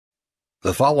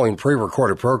The following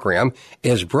pre-recorded program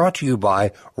is brought to you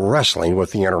by Wrestling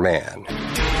with the Inner Man.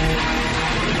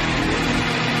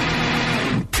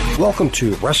 Welcome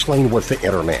to Wrestling with the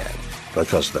Inner Man,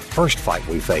 because the first fight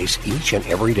we face each and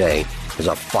every day is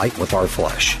a fight with our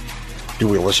flesh. Do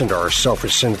we listen to our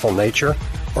selfish, sinful nature,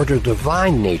 or to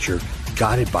divine nature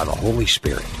guided by the Holy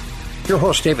Spirit? Your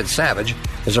host, David Savage,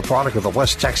 is a product of the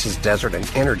West Texas desert and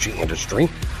energy industry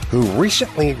who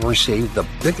recently received the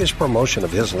biggest promotion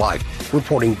of his life,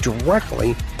 reporting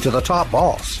directly to the top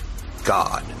boss,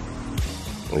 God.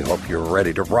 We hope you're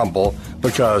ready to rumble,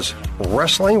 because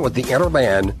Wrestling with the Inner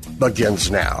Man begins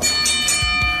now.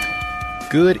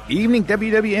 Good evening,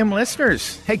 WWM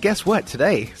listeners. Hey, guess what?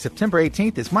 Today, September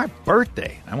 18th, is my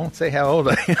birthday. I won't say how old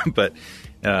I am, but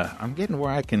I'm getting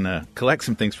where I can collect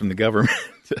some things from the government.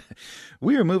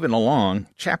 We are moving along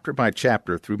chapter by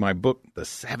chapter through my book, The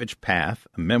Savage Path,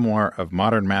 a memoir of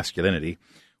modern masculinity,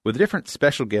 with different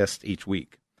special guests each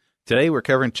week. Today we're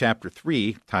covering chapter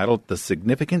 3, titled The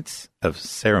Significance of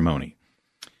Ceremony.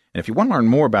 And if you want to learn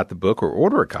more about the book or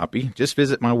order a copy, just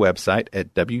visit my website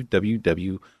at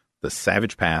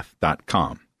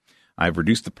www.thesavagepath.com. I've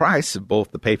reduced the price of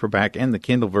both the paperback and the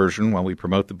Kindle version while we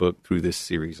promote the book through this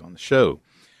series on the show.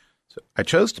 So I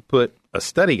chose to put a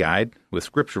study guide with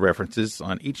scripture references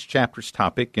on each chapter's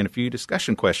topic and a few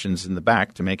discussion questions in the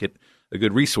back to make it a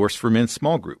good resource for men's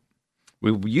small group.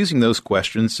 We'll be using those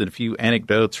questions and a few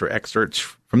anecdotes or excerpts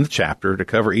from the chapter to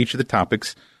cover each of the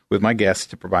topics with my guests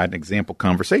to provide an example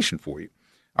conversation for you,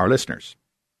 our listeners.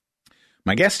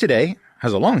 My guest today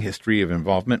has a long history of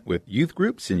involvement with youth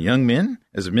groups and young men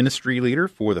as a ministry leader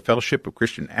for the Fellowship of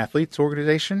Christian Athletes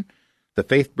organization, the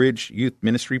Faith Bridge Youth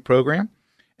Ministry Program,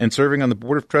 and serving on the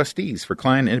Board of Trustees for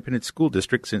Klein Independent School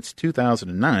District since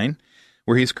 2009,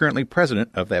 where he is currently president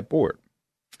of that board.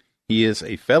 He is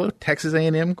a fellow Texas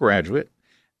A&M graduate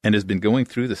and has been going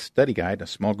through the study guide in a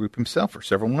small group himself for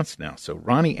several months now. So,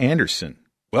 Ronnie Anderson,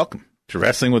 welcome to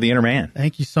Wrestling with the Inner Man.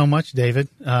 Thank you so much, David.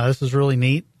 This is really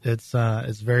neat. It's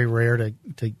very rare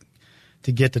to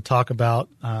get to talk about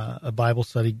a Bible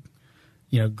study,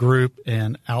 group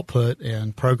and output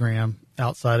and program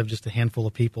outside of just a handful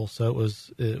of people. So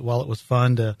while it was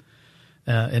fun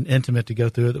and intimate to go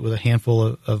through it with a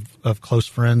handful of close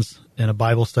friends in a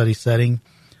Bible study setting,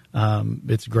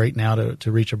 it's great now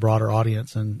to reach a broader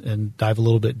audience and dive a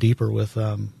little bit deeper with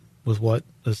what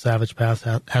the Savage Path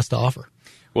has to offer.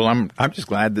 Well, I'm just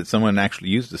glad that someone actually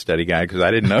used the study guide, because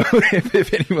I didn't know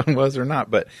if anyone was or not.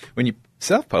 But when you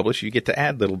self-publish, you get to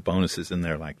add little bonuses in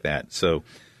there like that. So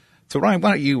Ryan,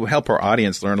 why don't you help our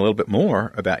audience learn a little bit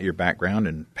more about your background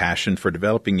and passion for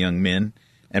developing young men,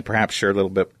 and perhaps share a little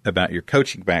bit about your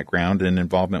coaching background and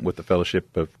involvement with the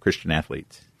Fellowship of Christian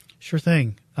Athletes? Sure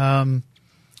thing. When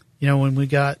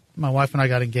my wife and I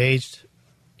got engaged,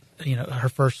 her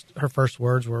first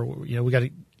words were,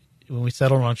 when we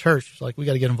settled on church, it was like, we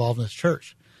got to get involved in this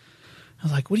church. I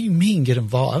was like, what do you mean get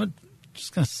involved? I'm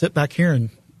just going to sit back here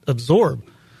and absorb.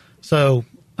 So,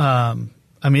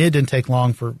 it didn't take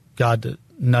long for God to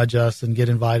nudge us and get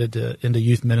invited into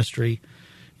youth ministry.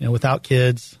 Without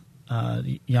kids,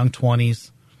 young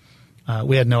 20s,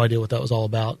 we had no idea what that was all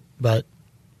about. But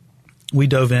we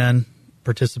dove in,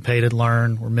 participated,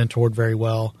 learned, were mentored very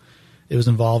well. It was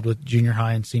involved with junior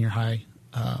high and senior high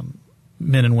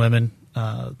men and women.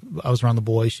 I was around the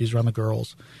boys, she was around the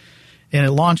girls. And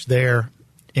it launched there,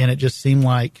 and it just seemed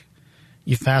like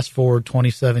you fast forward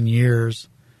 27 years,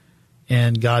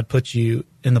 and God puts you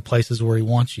in the places where he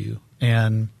wants you.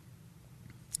 And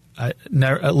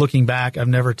looking back, I've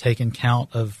never taken count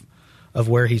of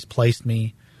where he's placed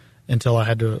me until I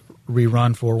had to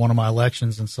rerun for one of my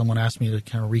elections, and someone asked me to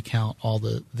kind of recount all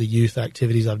the youth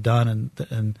activities I've done.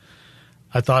 And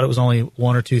I thought it was only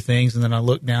one or two things, and then I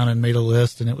looked down and made a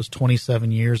list, and it was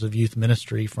 27 years of youth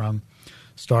ministry, from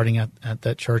starting at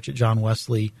that church at John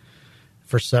Wesley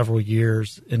for several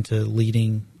years into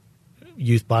leading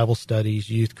youth Bible studies,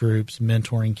 youth groups,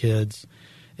 mentoring kids,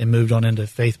 and moved on into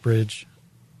Faith Bridge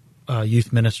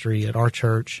youth ministry at our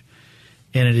church.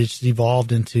 And it just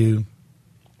evolved into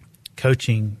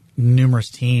coaching numerous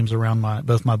teams around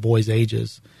both my boys'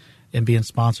 ages, and being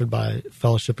sponsored by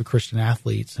Fellowship of Christian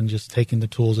Athletes, and just taking the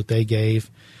tools that they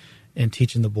gave and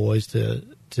teaching the boys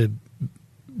to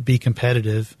be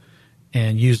competitive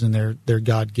and using their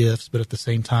God gifts, but at the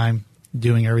same time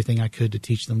doing everything I could to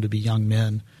teach them to be young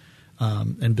men,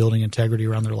 and building integrity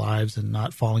around their lives and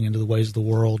not falling into the ways of the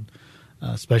world,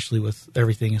 especially with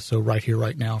everything is so right here,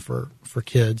 right now for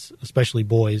kids, especially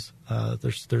boys.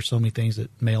 There's so many things that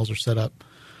males are set up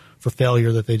for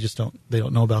failure that they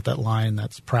don't know about that lion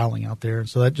that's prowling out there. And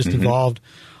so that just evolved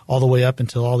all the way up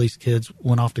until all these kids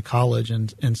went off to college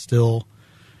and still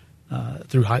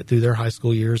through their high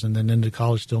school years, and then into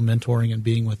college, still mentoring and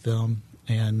being with them,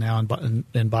 and now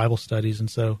in Bible studies. And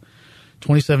so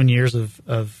 27 years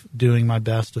of doing my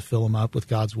best to fill them up with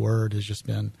God's Word has just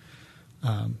been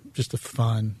just a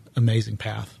fun, amazing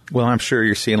path. Well, I'm sure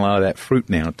you're seeing a lot of that fruit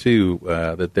now, too,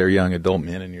 that they're young adult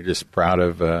men, and you're just proud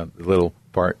of the little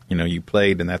part, you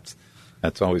played, and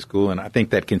that's always cool. And I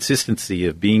think that consistency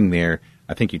of being there,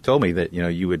 I think you told me that,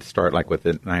 you would start like with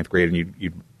the ninth grade, and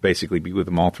you'd basically be with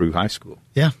them all through high school.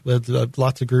 Yeah,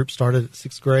 lots of groups started at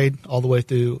sixth grade all the way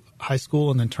through high school,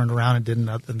 and then turned around and did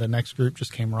another, and the next group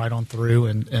just came right on through,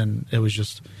 and it was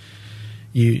just,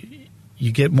 you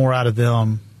get more out of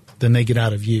them than they get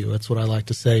out of you. That's what I like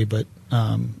to say. But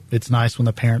it's nice when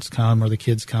the parents come or the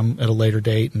kids come at a later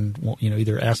date and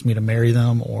either ask me to marry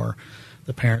them, or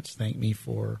the parents thank me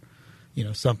for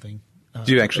something.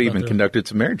 You actually even conducted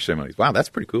some marriage ceremonies. Wow, that's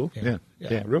pretty cool. Yeah,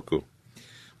 real cool.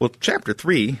 Well, chapter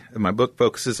 3 of my book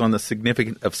focuses on the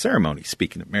significance of ceremony,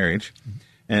 speaking of marriage. Mm-hmm.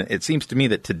 And it seems to me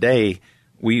that today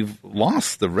we've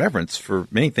lost the reverence for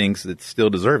many things that still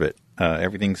deserve it.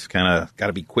 Everything's kind of got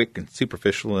to be quick and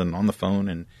superficial and on the phone,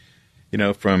 and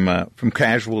from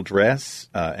casual dress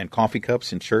and coffee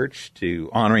cups in church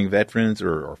to honoring veterans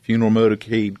or funeral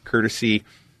motorcade courtesy.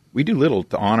 We do little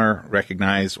to honor,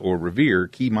 recognize, or revere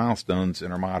key milestones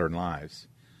in our modern lives.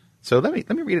 So let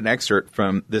me read an excerpt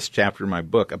from this chapter in my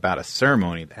book about a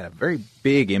ceremony that had a very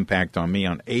big impact on me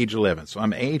on age 11. So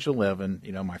I'm age 11,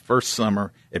 my first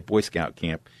summer at Boy Scout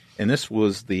camp, and this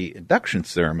was the induction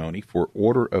ceremony for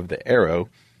Order of the Arrow,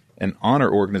 an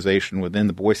honor organization within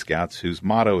the Boy Scouts whose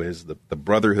motto is the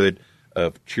Brotherhood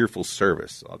of Cheerful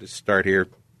Service. I'll just start here.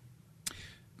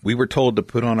 We were told to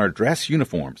put on our dress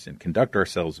uniforms and conduct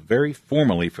ourselves very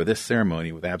formally for this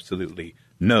ceremony with absolutely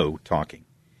no talking.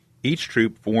 Each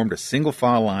troop formed a single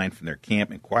file line from their camp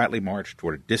and quietly marched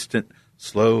toward a distant,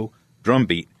 slow drum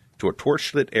beat to a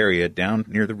torchlit area down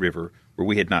near the river where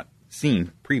we had not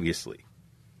seen previously.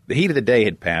 The heat of the day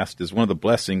had passed, as one of the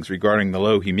blessings regarding the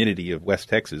low humidity of West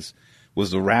Texas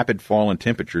was the rapid fall in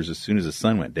temperatures as soon as the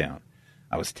sun went down.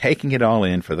 I was taking it all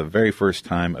in for the very first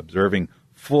time, observing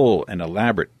full and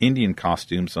elaborate Indian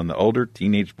costumes on the older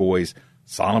teenage boys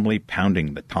solemnly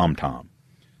pounding the tom-tom.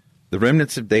 The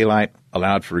remnants of daylight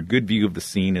allowed for a good view of the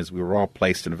scene as we were all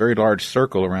placed in a very large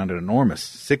circle around an enormous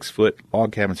 6-foot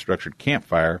log cabin structured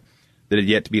campfire that had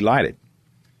yet to be lighted.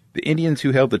 The Indians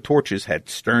who held the torches had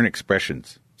stern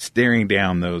expressions, staring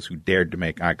down those who dared to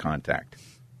make eye contact.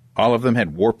 All of them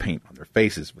had war paint on their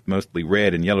faces with mostly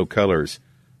red and yellow colors.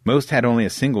 Most had only a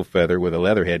single feather with a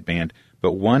leather headband,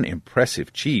 but one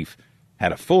impressive chief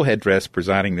had a full headdress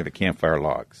presiding near the campfire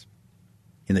logs.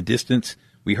 In the distance,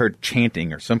 we heard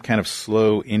chanting or some kind of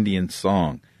slow Indian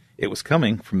song. It was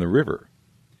coming from the river.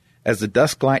 As the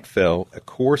dusk light fell, a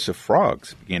chorus of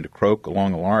frogs began to croak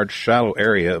along a large, shallow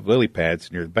area of lily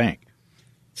pads near the bank.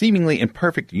 Seemingly in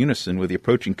perfect unison with the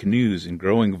approaching canoes and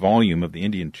growing volume of the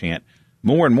Indian chant,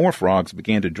 more and more frogs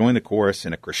began to join the chorus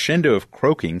in a crescendo of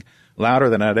croaking louder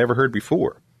than I'd ever heard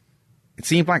before. It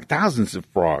seemed like thousands of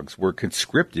frogs were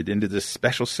conscripted into this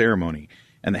special ceremony,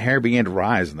 and the hair began to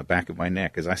rise on the back of my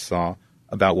neck as I saw,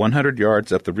 about 100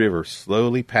 yards up the river,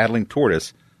 slowly paddling toward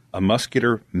us, a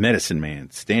muscular medicine man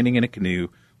standing in a canoe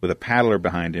with a paddler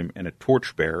behind him and a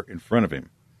torchbearer in front of him.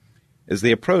 As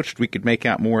they approached, we could make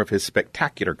out more of his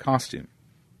spectacular costume.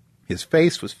 His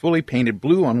face was fully painted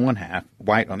blue on one half,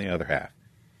 white on the other half.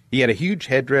 He had a huge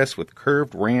headdress with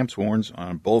curved ram's horns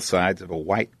on both sides of a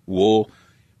white wool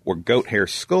or goat hair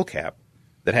skull cap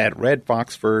that had red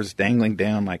fox furs dangling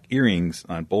down like earrings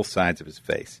on both sides of his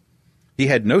face. He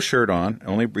had no shirt on,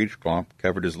 only a breechcloth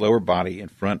covered his lower body in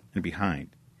front and behind.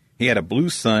 He had a blue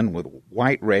sun with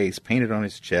white rays painted on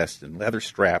his chest and leather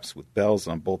straps with bells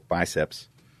on both biceps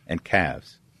and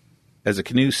calves. As the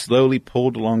canoe slowly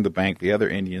pulled along the bank, the other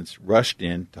Indians rushed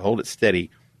in to hold it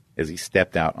steady as he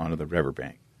stepped out onto the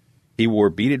riverbank. He wore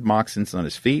beaded moccasins on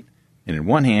his feet, and in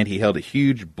one hand he held a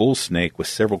huge bull snake with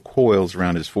several coils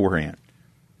around his forehand.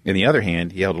 In the other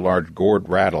hand he held a large gourd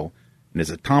rattle, and as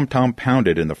the tom-tom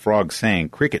pounded and the frogs sang,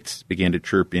 crickets began to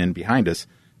chirp in behind us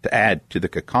to add to the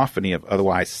cacophony of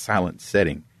otherwise silent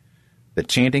setting. The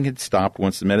chanting had stopped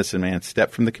once the medicine man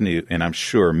stepped from the canoe, and I'm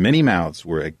sure many mouths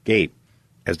were agape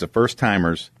as the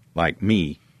first-timers, like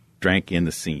me, drank in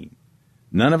the scene.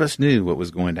 None of us knew what was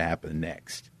going to happen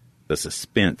next. The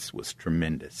suspense was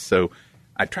tremendous. So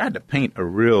I tried to paint a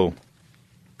real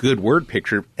good word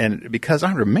picture, and because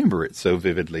I remember it so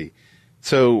vividly.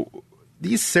 So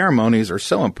these ceremonies are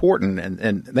so important,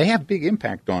 and they have big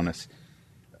impact on us.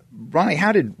 Ronnie,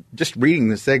 how did just reading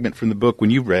the segment from the book when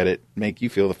you read it make you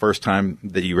feel the first time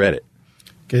that you read it?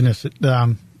 Goodness, it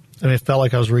felt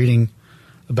like I was reading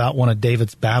about one of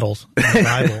David's battles in the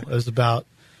Bible. It was about,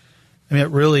 it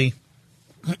really,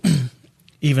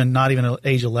 not even at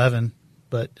age 11,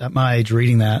 but at my age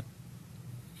reading that,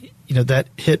 that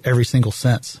hit every single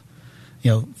sense,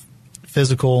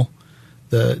 physical,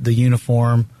 the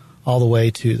uniform, all the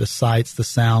way to the sights, the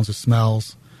sounds, the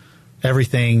smells,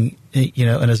 everything,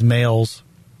 and as males,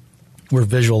 we're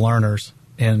visual learners,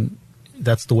 and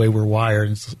that's the way we're wired.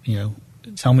 And,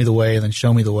 tell me the way and then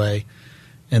show me the way,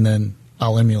 and then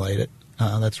I'll emulate it.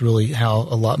 That's really how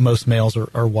most males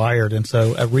are wired. And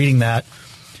so reading that,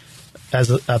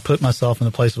 as I put myself in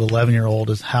the place of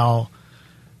 11-year-old, is how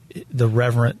the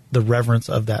reverence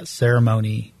of that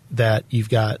ceremony, that you've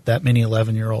got that many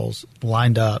 11-year-olds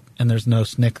lined up, and there's no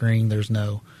snickering, there's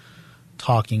no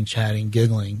talking, chatting,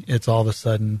 giggling. It's all of a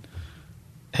sudden,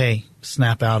 hey,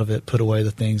 snap out of it, put away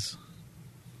the things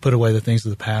of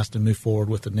the past and move forward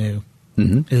with the new.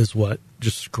 Mm-hmm. Is what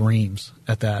just screams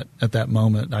at that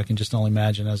moment. I can just only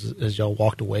imagine as y'all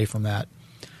walked away from that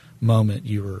moment,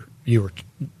 you were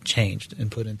changed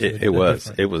and put into it was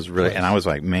really place. And I was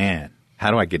like, man, how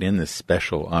do I get in this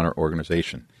special honor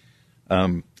organization?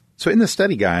 So in the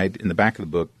study guide in the back of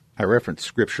the book, I referenced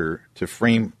scripture to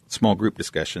frame small group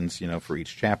discussions, for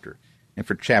each chapter. And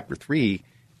for chapter 3,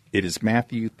 it is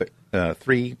Matthew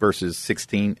 3 verses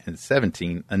 16 and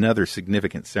 17, another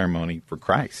significant ceremony for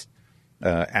Christ.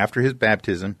 After his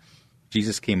baptism,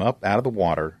 Jesus came up out of the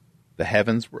water, the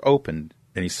heavens were opened,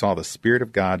 and he saw the Spirit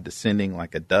of God descending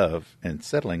like a dove and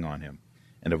settling on him.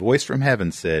 And a voice from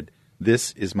heaven said,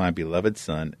 "This is my beloved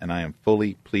Son, and I am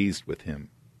fully pleased with him."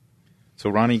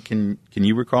 So, Ronnie, can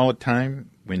you recall a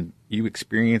time when you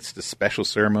experienced a special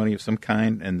ceremony of some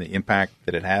kind and the impact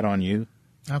that it had on you?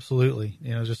 Absolutely.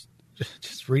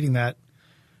 Just reading that,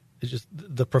 it's just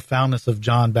the profoundness of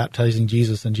John baptizing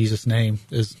Jesus in Jesus' name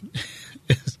is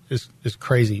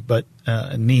crazy, but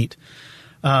neat.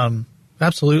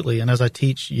 Absolutely. And as I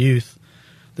teach youth,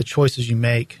 the choices you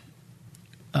make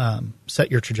set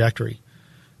your trajectory,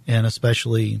 and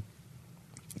especially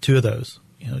two of those.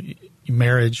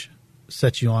 Marriage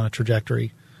sets you on a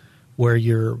trajectory where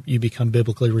you become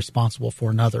biblically responsible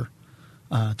for another,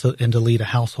 to lead a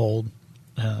household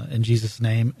in Jesus'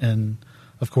 name, and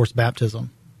of course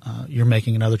baptism. You're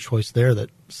making another choice there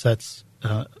that sets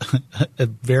a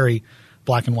very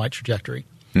black and white trajectory.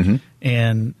 Mm-hmm.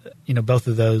 And, both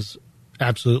of those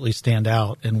absolutely stand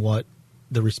out in what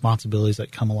the responsibilities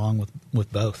that come along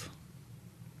with both.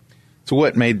 So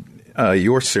what made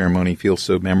your ceremony feel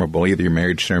so memorable, either your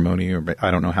marriage ceremony or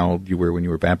I don't know how old you were when you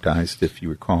were baptized, if you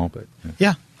recall. But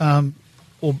Yeah.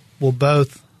 Well,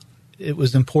 both. It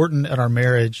was important at our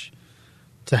marriage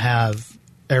to have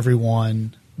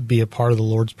everyone be a part of the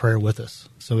Lord's Prayer with us.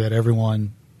 So we had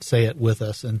everyone say it with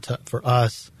us. And for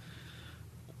us,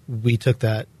 we took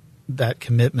that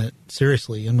commitment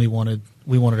seriously, and we wanted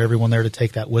everyone there to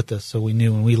take that with us. So we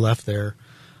knew when we left there,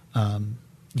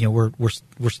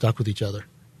 we're stuck with each other,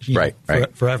 right,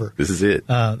 forever. This is it.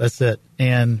 That's it.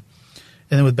 And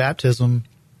then with baptism,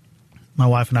 my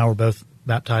wife and I were both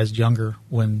baptized younger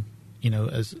when,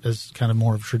 as kind of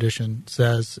more of tradition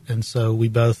says. And so we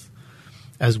both,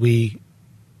 as we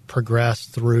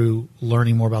progressed through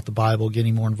learning more about the Bible,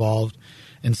 getting more involved,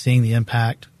 and seeing the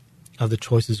impact of the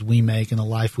choices we make and the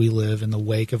life we live in the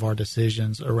wake of our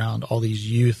decisions around all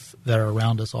these youth that are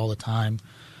around us all the time,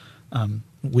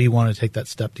 we want to take that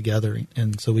step together.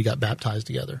 And so we got baptized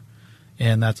together.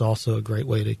 And that's also a great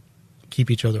way to keep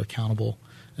each other accountable.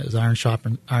 As iron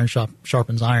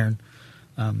sharpens iron,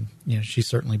 she's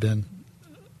certainly been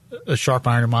a sharp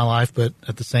iron in my life, but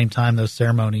at the same time, those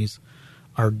ceremonies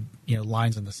are,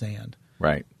 lines in the sand.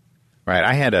 Right.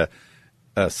 I had a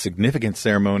significant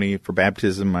ceremony for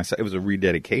baptism. It was a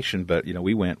rededication, but,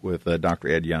 we went with Dr.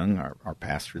 Ed Young, our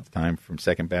pastor at the time, from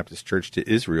Second Baptist Church to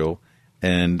Israel,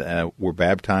 and were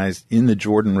baptized in the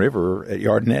Jordan River at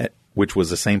Yardenit, which was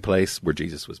the same place where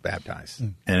Jesus was baptized.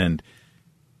 Mm. And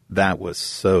that was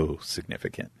so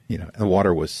significant. The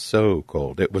water was so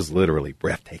cold. It was literally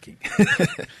breathtaking.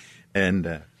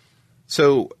 And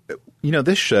so,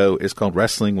 this show is called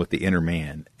Wrestling with the Inner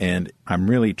Man, and I'm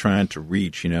really trying to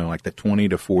reach, like the 20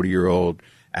 to 40-year-old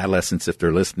adolescents, if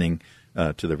they're listening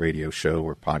to the radio show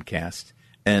or podcast.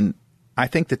 And I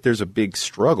think that there's a big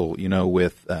struggle,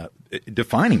 with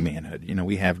defining manhood.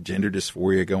 We have gender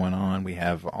dysphoria going on. We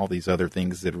have all these other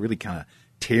things that are really kind of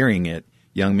tearing at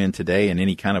young men today in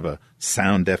any kind of a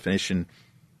sound definition.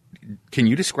 Can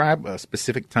you describe a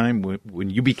specific time when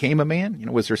you became a man?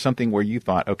 Was there something where you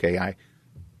thought, okay,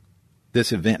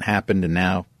 this event happened and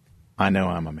now I know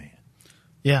I'm a man?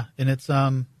 Yeah, and it's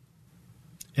a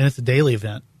daily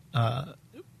event. When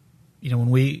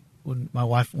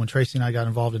Tracy and I got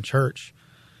involved in church,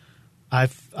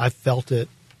 I've felt it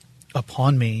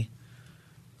upon me,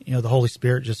 the Holy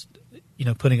Spirit just,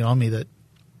 putting it on me that,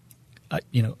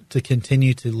 to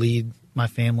continue to lead my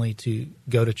family to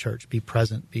go to church, be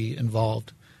present, be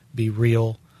involved, be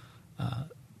real,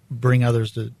 bring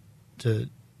others to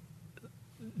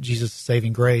Jesus'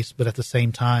 saving grace, but at the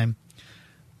same time,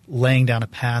 laying down a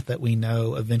path that we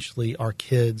know eventually our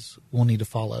kids will need to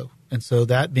follow. And so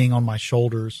that being on my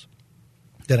shoulders,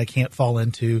 that I can't fall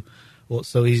into, well, it's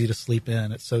so easy to sleep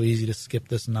in. It's so easy to skip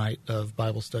this night of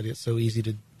Bible study. It's so easy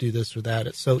to do this or that.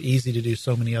 It's so easy to do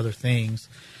so many other things.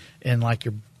 And like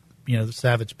the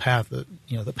savage path,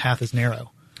 the path is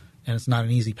narrow and it's not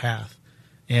an easy path.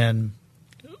 And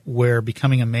where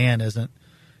becoming a man isn't,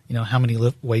 how many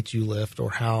weights you lift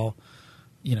or how,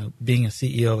 being a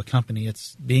CEO of a company,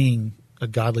 it's being a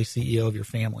godly CEO of your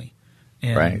family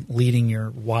and leading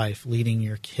your wife, leading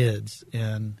your kids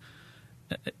and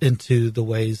into the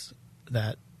ways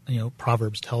that,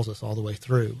 Proverbs tells us all the way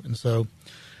through. And so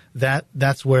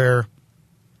that's where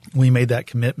we made that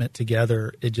commitment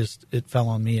together. It fell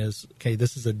on me as, okay,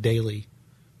 this is a daily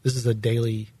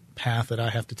path that I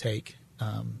have to take.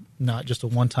 Not just a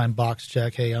one-time box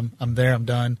check. Hey, I'm there, I'm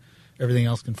done. Everything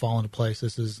else can fall into place.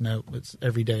 It's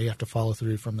every day you have to follow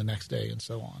through from the next day and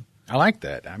so on. I like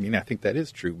that. I mean, I think that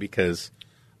is true because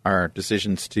our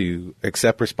decisions to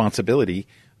accept responsibility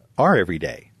are every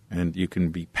day. And you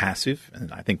can be passive.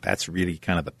 And I think that's really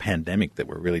kind of the pandemic that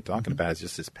we're really talking about is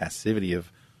just this passivity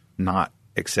of not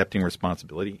accepting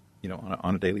responsibility,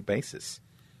 on a daily basis.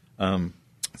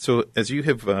 So as you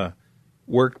have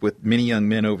worked with many young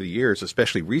men over the years,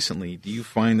 especially recently, do you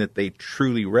find that they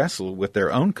truly wrestle with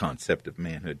their own concept of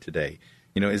manhood today?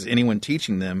 Is anyone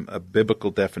teaching them a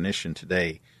biblical definition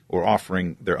today or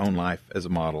offering their own life as a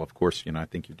model? Of course, I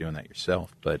think you're doing that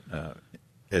yourself. But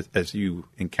as you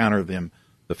encounter them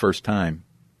the first time,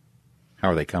 how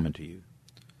are they coming to you?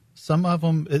 Some of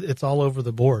them, it's all over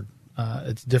the board.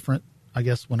 It's different, I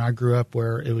guess, when I grew up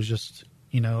where it was just,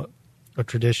 a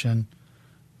tradition.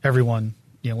 Everyone,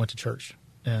 went to church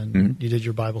and you did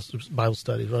your Bible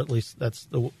studies, or at least that's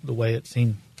the way it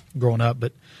seemed growing up.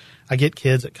 But I get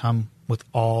kids that come with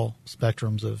all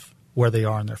spectrums of where they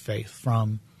are in their faith,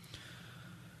 from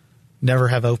never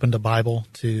have opened a Bible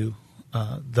to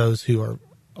those who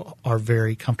are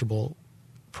very comfortable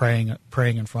praying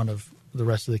in front of the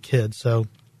rest of the kids. So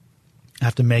I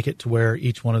have to make it to where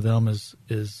each one of them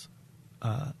is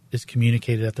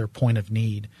communicated at their point of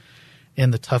need.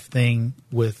 And the tough thing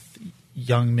with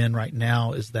young men right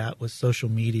now is that with social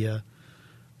media,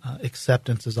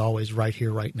 acceptance is always right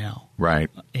here, right now. Right.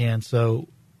 And so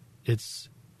it's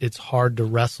hard to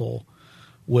wrestle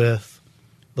with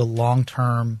the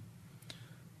long-term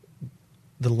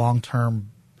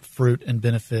fruit and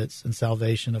benefits and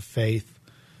salvation of faith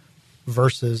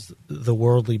versus the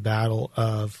worldly battle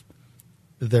of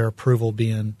their approval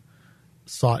being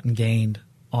sought and gained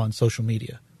on social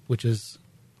media, which is,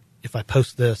 if I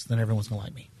post this, then everyone's going to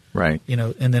like me. Right.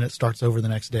 And then it starts over the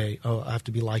next day. Oh, I have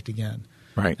to be liked again.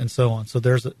 Right. And so on. So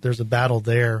there's a battle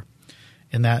there,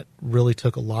 and that really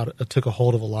took a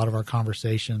hold of a lot of our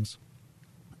conversations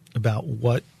about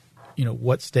what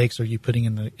stakes are you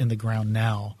putting in the ground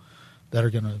now that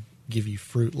are going to give you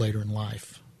fruit later in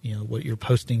life. What you're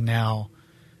posting now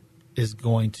is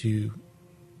going to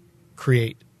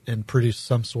create and produce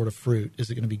some sort of fruit. Is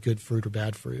it going to be good fruit or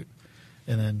bad fruit?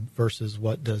 And then versus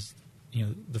what does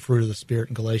the fruit of the Spirit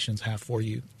in Galatians have for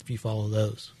you if you follow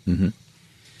those. Mm-hmm.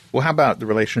 Well, how about the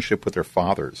relationship with their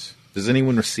fathers? Does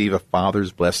anyone receive a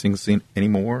father's blessings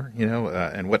anymore?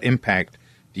 And what impact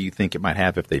do you think it might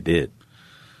have if they did?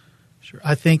 Sure.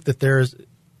 I think that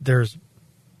there's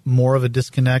more of a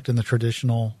disconnect in the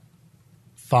traditional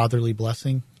fatherly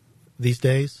blessing these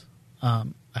days. I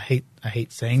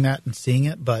hate saying that and seeing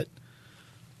it, but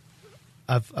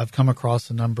I've come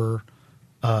across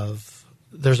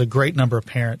there's a great number of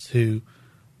parents who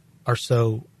are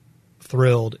so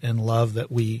thrilled and love that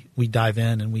we dive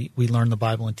in and we learn the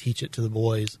Bible and teach it to the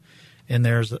boys. And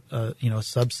there's a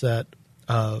subset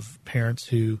of parents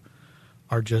who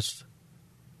are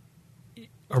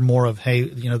more of, hey,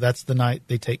 that's the night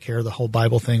they take care of the whole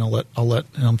Bible thing. I'll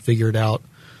let them figure it out.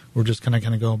 We're just kind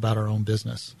of go about our own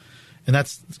business. And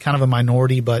that's kind of a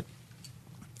minority, but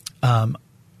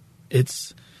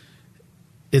it's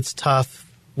tough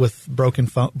with broken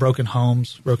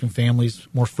homes, broken families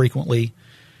more frequently,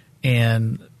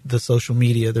 and the social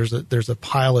media. There's a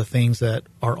pile of things that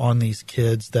are on these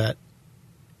kids that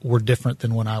were different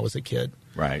than when I was a kid.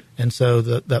 Right. And so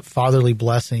that fatherly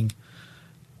blessing,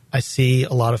 I see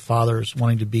a lot of fathers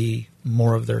wanting to be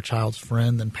more of their child's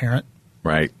friend than parent.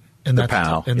 Right. And the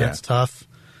pal. That's tough.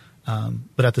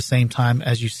 But at the same time,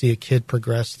 as you see a kid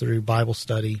progress through Bible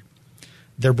study,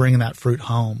 they're bringing that fruit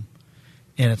home.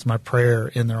 And it's my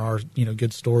prayer, and there are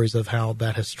good stories of how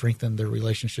that has strengthened their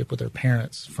relationship with their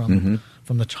parents from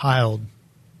the child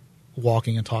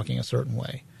walking and talking a certain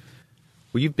way.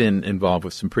 Well, you've been involved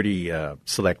with some pretty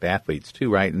select athletes too,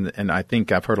 right? And I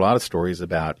think I've heard a lot of stories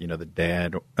about the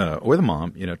dad or the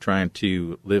mom, trying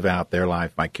to live out their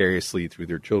life vicariously through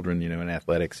their children, in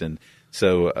athletics. And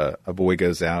so a boy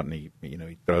goes out and he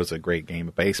throws a great game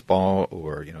of baseball,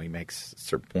 or he makes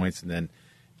certain points, and then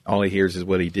all he hears is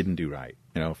what he didn't do right,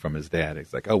 from his dad.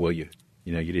 It's like, oh well, you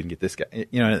didn't get this guy,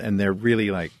 and they're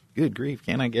really like, good grief,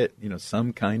 can I get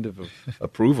some kind of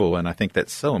approval? And I think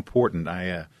that's so important.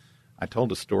 I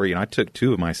told a story, and I took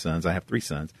two of my sons, I have three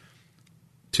sons,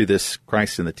 to this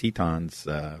Christ in the Tetons.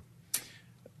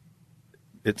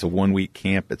 It's a 1-week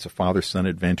camp. It's a father-son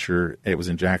adventure. It was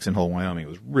in Jackson Hole, Wyoming. It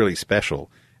was really special.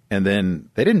 And then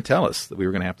they didn't tell us that we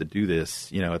were going to have to do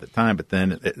this, at the time. But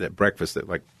then at breakfast,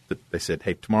 they said,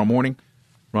 hey, tomorrow morning,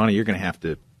 Ronnie, you're going to have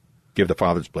to give the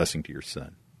Father's blessing to your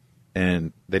son.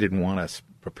 And they didn't want us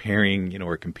preparing,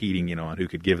 or competing, on who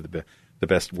could give the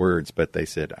best words. But they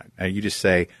said, you just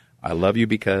say, I love you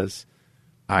because,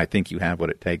 I think you have what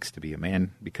it takes to be a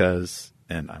man because,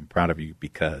 and I'm proud of you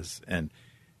because. And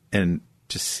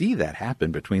to see that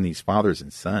happen between these fathers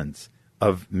and sons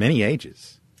of many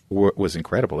ages was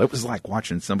incredible. It was like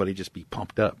watching somebody just be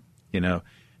pumped up,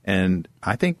 And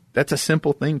I think that's a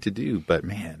simple thing to do, but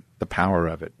man, the power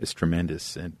of it is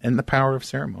tremendous, and the power of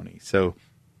ceremony. So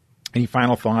any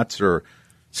final thoughts or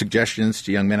suggestions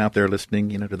to young men out there listening,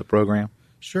 to the program?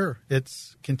 Sure.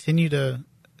 It's continue to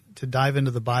dive into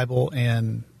the Bible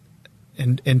and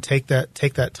take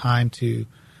that time to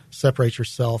separate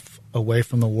yourself away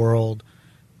from the world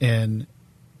and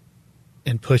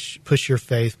push your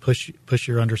faith, push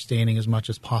your understanding as much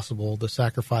as possible. The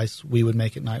sacrifice we would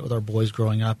make at night with our boys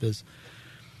growing up is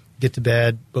get to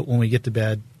bed, but when we get to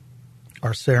bed,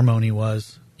 our ceremony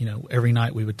was, every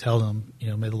night we would tell them,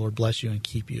 may the Lord bless you and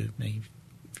keep you. May He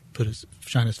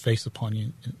shine His face upon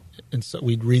you. And so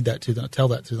we'd read that to them, tell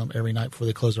that to them every night before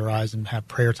they close their eyes, and have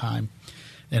prayer time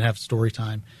and have story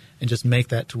time, and just make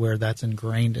that to where that's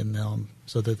ingrained in them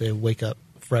so that they wake up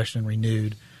fresh and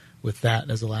renewed with that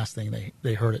as the last thing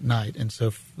they heard at night. And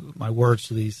so my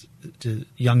words to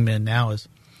young men now is,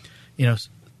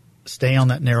 stay on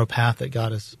that narrow path that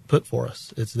God has put for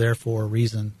us. It's there for a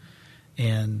reason,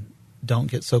 and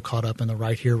don't get so caught up in the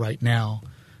right here, right now,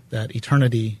 that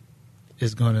eternity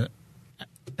is going to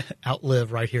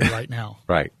outlive right here, right now.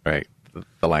 Right.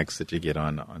 The likes that you get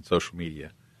on social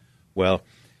media. Well,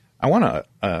 I want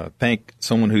to thank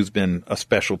someone who's been a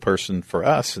special person for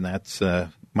us, and that's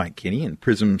Mike Kinney and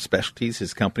Prism Specialties,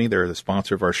 his company. They're the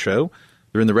sponsor of our show.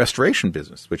 They're in the restoration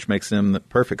business, which makes them the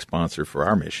perfect sponsor for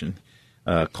our mission.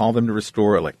 Call them to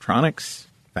restore electronics,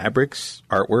 fabrics,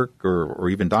 artwork, or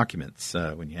even documents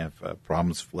when you have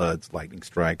problems, floods, lightning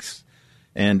strikes.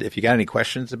 And if you got any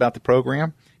questions about the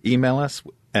program, email us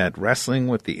at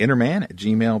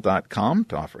wrestlingwiththeinnerman@gmail.com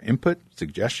to offer input,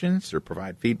 suggestions, or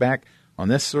provide feedback on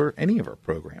this or any of our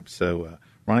programs. So,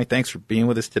 Ronnie, thanks for being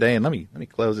with us today. And let me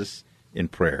close this in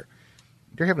prayer.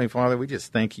 Dear Heavenly Father, we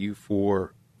just thank you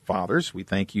for fathers. We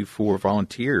thank you for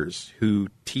volunteers who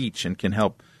teach and can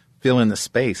help fill in the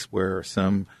space where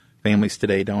some families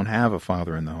today don't have a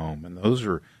father in the home. And those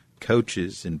are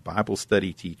coaches and Bible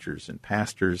study teachers and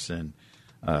pastors and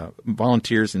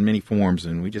volunteers in many forms.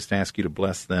 And we just ask you to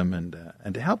bless them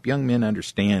and to help young men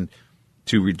understand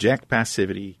to reject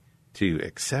passivity, to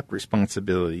accept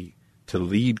responsibility, to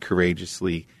lead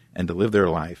courageously, and to live their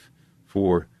life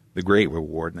for the great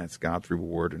reward, and that's God's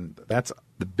reward. And that's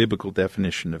the biblical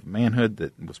definition of manhood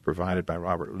that was provided by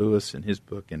Robert Lewis in his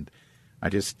book. And I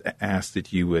just ask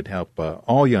that you would help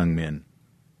all young men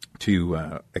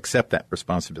to accept that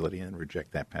responsibility and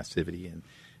reject that passivity,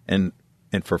 and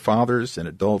for fathers and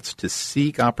adults to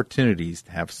seek opportunities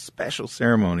to have special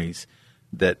ceremonies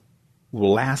that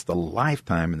will last a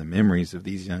lifetime in the memories of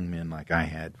these young men like I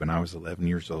had when I was 11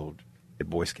 years old at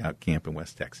Boy Scout camp in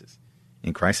West Texas.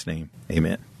 In Christ's name,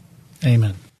 amen.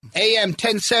 Amen. AM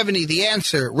 1070, The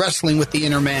Answer, Wrestling with the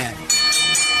Inner Man.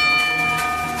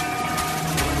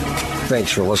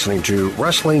 Thanks for listening to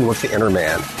Wrestling with the Inner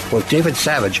Man. With David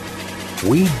Savage,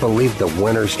 we believe the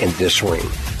winners in this ring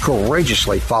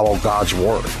courageously follow God's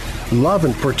word, love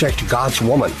and protect God's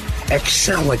woman,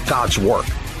 excel at God's work,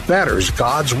 betters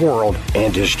God's world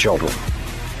and his children.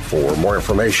 For more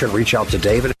information, reach out to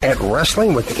David at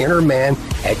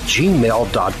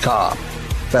wrestlingwiththeinnerman@gmail.com.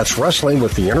 That's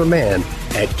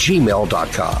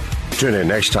wrestlingwiththeinnerman@gmail.com. Tune in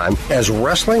next time as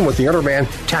Wrestling with the Interman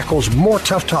tackles more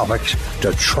tough topics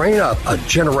to train up a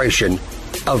generation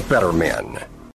of better men.